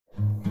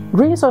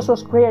Greensource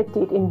was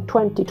created in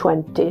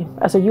 2020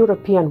 as a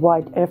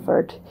European-wide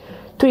effort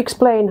to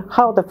explain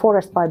how the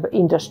forest fiber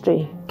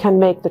industry can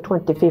make the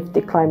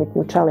 2050 climate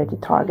neutrality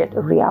target a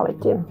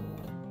reality.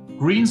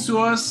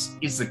 Greensource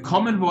is the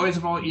common voice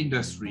of our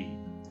industry,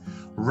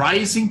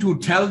 rising to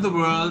tell the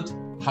world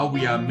how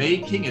we are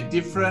making a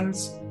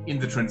difference in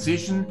the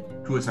transition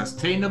to a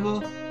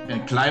sustainable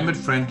and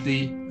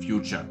climate-friendly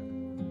future.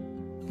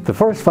 The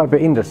forest fiber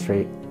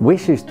industry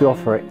wishes to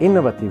offer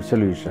innovative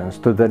solutions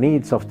to the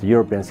needs of the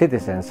European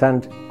citizens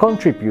and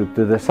contribute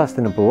to the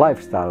sustainable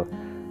lifestyle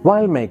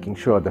while making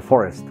sure the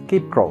forests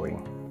keep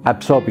growing,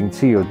 absorbing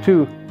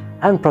CO2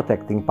 and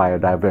protecting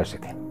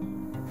biodiversity.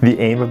 The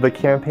aim of the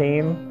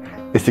campaign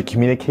is to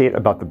communicate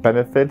about the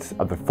benefits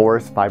of the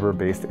forest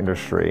fiber-based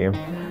industry.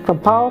 From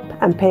pulp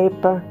and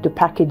paper to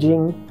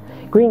packaging,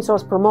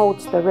 Greensource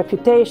promotes the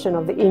reputation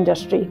of the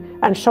industry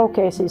and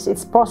showcases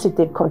its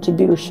positive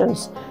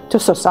contributions to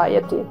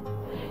society,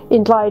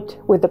 in line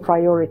with the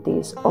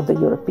priorities of the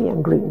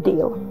European Green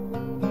Deal.